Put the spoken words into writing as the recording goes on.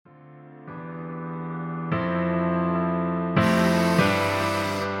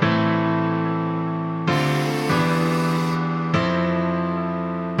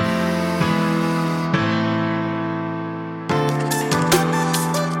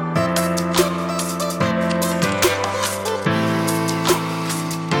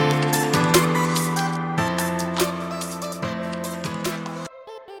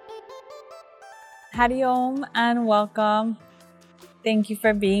Hari Om and welcome. Thank you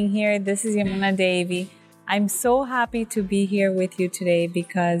for being here. This is Yamuna Devi. I'm so happy to be here with you today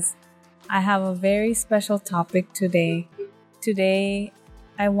because I have a very special topic today. Today,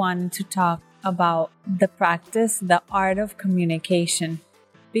 I want to talk about the practice, the art of communication,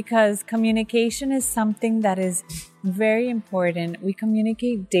 because communication is something that is very important. We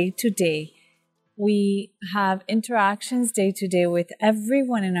communicate day to day. We have interactions day to day with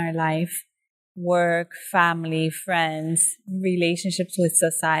everyone in our life. Work, family, friends, relationships with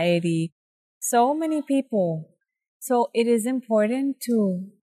society, so many people. So it is important to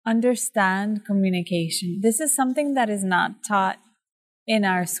understand communication. This is something that is not taught in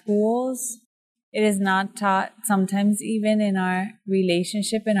our schools. It is not taught sometimes even in our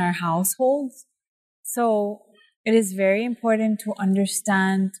relationship, in our households. So it is very important to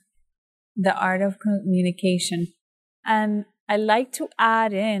understand the art of communication. And I like to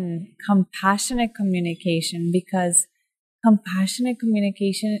add in compassionate communication because compassionate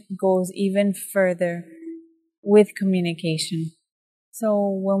communication goes even further with communication. So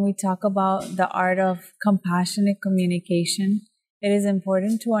when we talk about the art of compassionate communication, it is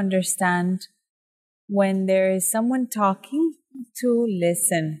important to understand when there is someone talking to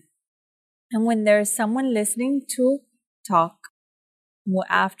listen, and when there is someone listening to talk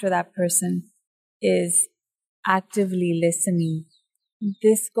after that person is actively listening.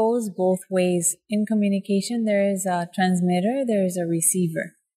 This goes both ways. In communication, there is a transmitter, there is a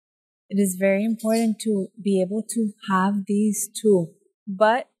receiver. It is very important to be able to have these two.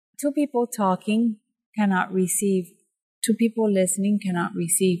 But two people talking cannot receive, two people listening cannot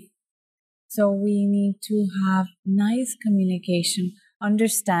receive. So we need to have nice communication,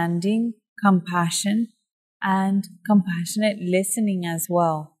 understanding, compassion, and compassionate listening as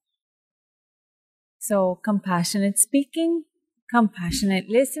well. So compassionate speaking, compassionate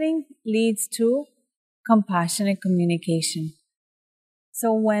listening leads to compassionate communication.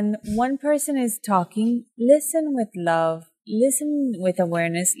 So when one person is talking, listen with love, listen with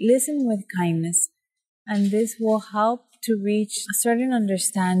awareness, listen with kindness, and this will help to reach a certain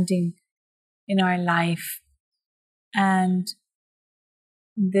understanding in our life. And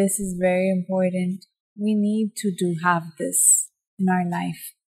this is very important. We need to have this in our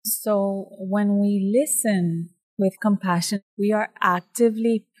life. So when we listen with compassion, we are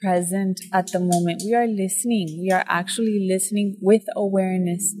actively present at the moment. We are listening. We are actually listening with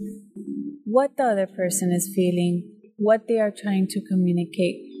awareness. What the other person is feeling, what they are trying to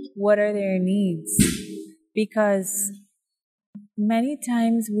communicate, what are their needs. Because many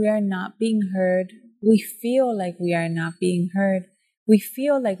times we are not being heard. We feel like we are not being heard. We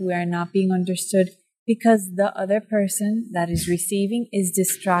feel like we are not being understood because the other person that is receiving is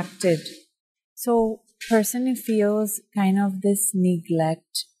distracted. So person feels kind of this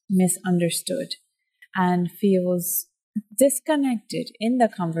neglect, misunderstood, and feels disconnected in the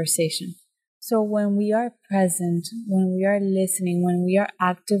conversation. So when we are present, when we are listening, when we are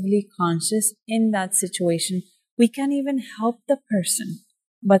actively conscious in that situation, we can even help the person.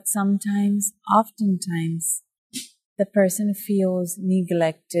 But sometimes, oftentimes, the person feels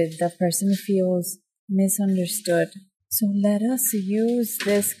neglected, the person feels misunderstood. So let us use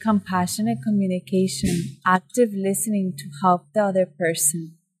this compassionate communication, active listening to help the other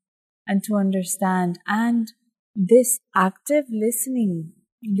person and to understand. And this active listening,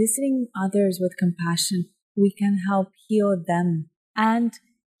 listening others with compassion, we can help heal them. And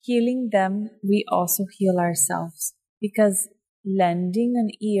healing them, we also heal ourselves. Because lending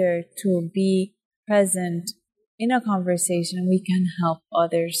an ear to be present in a conversation, we can help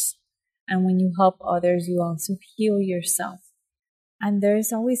others. And when you help others, you also heal yourself. And there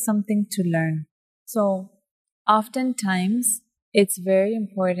is always something to learn. So, oftentimes, it's very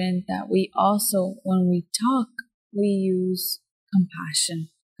important that we also, when we talk, we use compassion.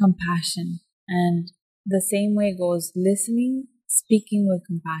 Compassion. And the same way goes listening, speaking with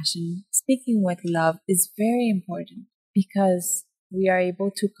compassion, speaking with love is very important because we are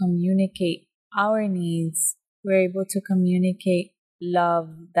able to communicate our needs. We're able to communicate love,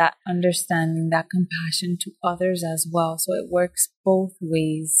 that understanding, that compassion to others as well. So it works both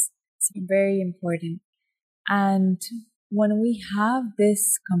ways. It's very important. And when we have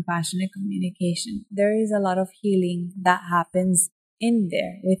this compassionate communication, there is a lot of healing that happens in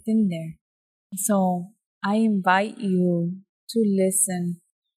there, within there. So I invite you to listen,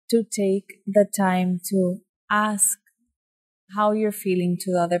 to take the time to ask how you're feeling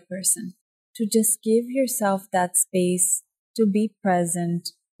to the other person, to just give yourself that space to be present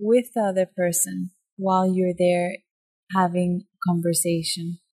with the other person while you're there having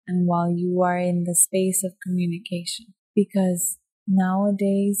conversation and while you are in the space of communication. Because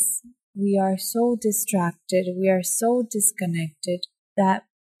nowadays we are so distracted, we are so disconnected that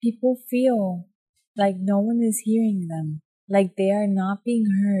people feel like no one is hearing them, like they are not being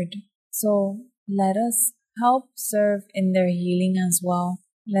heard. So let us help serve in their healing as well.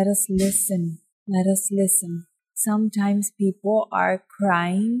 Let us listen. Let us listen. Sometimes people are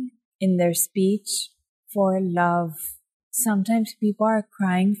crying in their speech for love. Sometimes people are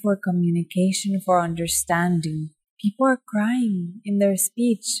crying for communication, for understanding. People are crying in their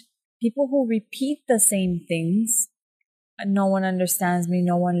speech. People who repeat the same things. No one understands me,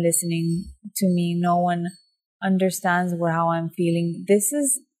 no one listening to me, no one understands how I'm feeling. This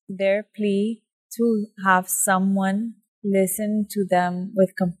is their plea to have someone listen to them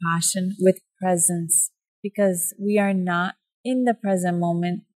with compassion, with presence, because we are not in the present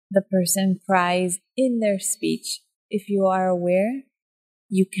moment. The person cries in their speech. If you are aware,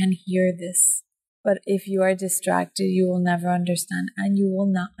 you can hear this. But if you are distracted, you will never understand, and you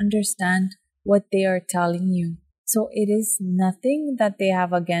will not understand what they are telling you. So it is nothing that they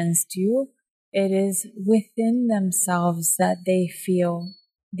have against you. It is within themselves that they feel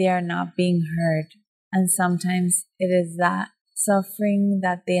they are not being heard. And sometimes it is that suffering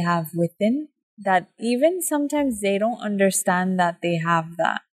that they have within that even sometimes they don't understand that they have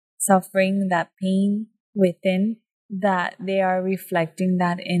that suffering, that pain within, that they are reflecting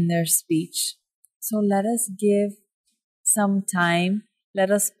that in their speech. So let us give some time.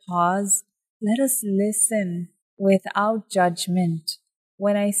 Let us pause. Let us listen without judgment.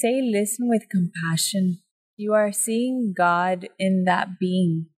 When I say listen with compassion, you are seeing God in that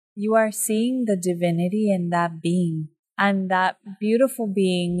being. You are seeing the divinity in that being. And that beautiful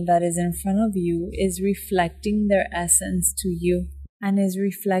being that is in front of you is reflecting their essence to you and is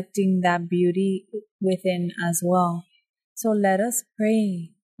reflecting that beauty within as well. So let us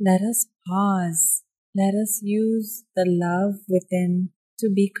pray. Let us pause. Let us use the love within to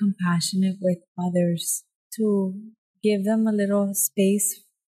be compassionate with others, to give them a little space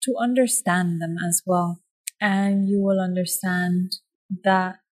to understand them as well. And you will understand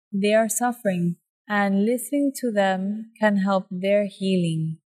that they are suffering, and listening to them can help their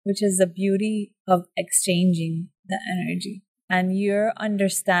healing, which is the beauty of exchanging the energy. And your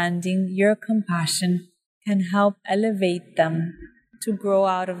understanding, your compassion can help elevate them to grow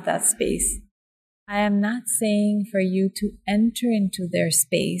out of that space. I am not saying for you to enter into their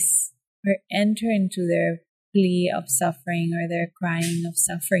space or enter into their plea of suffering or their crying of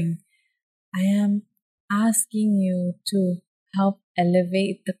suffering. I am asking you to help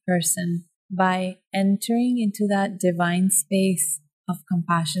elevate the person by entering into that divine space of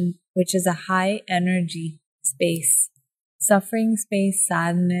compassion, which is a high energy space. Suffering space,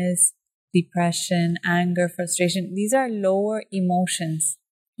 sadness, depression, anger, frustration, these are lower emotions.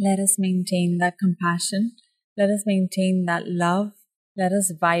 Let us maintain that compassion. Let us maintain that love. Let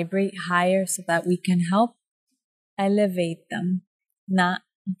us vibrate higher so that we can help elevate them, not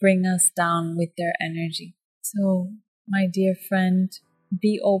bring us down with their energy. So, my dear friend,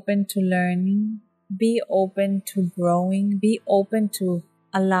 be open to learning, be open to growing, be open to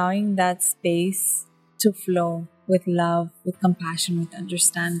allowing that space to flow with love, with compassion, with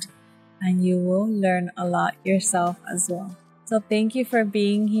understanding. And you will learn a lot yourself as well. So thank you for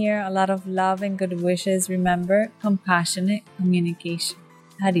being here. A lot of love and good wishes. Remember, compassionate communication.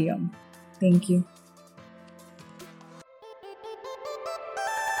 Hariom. Thank you.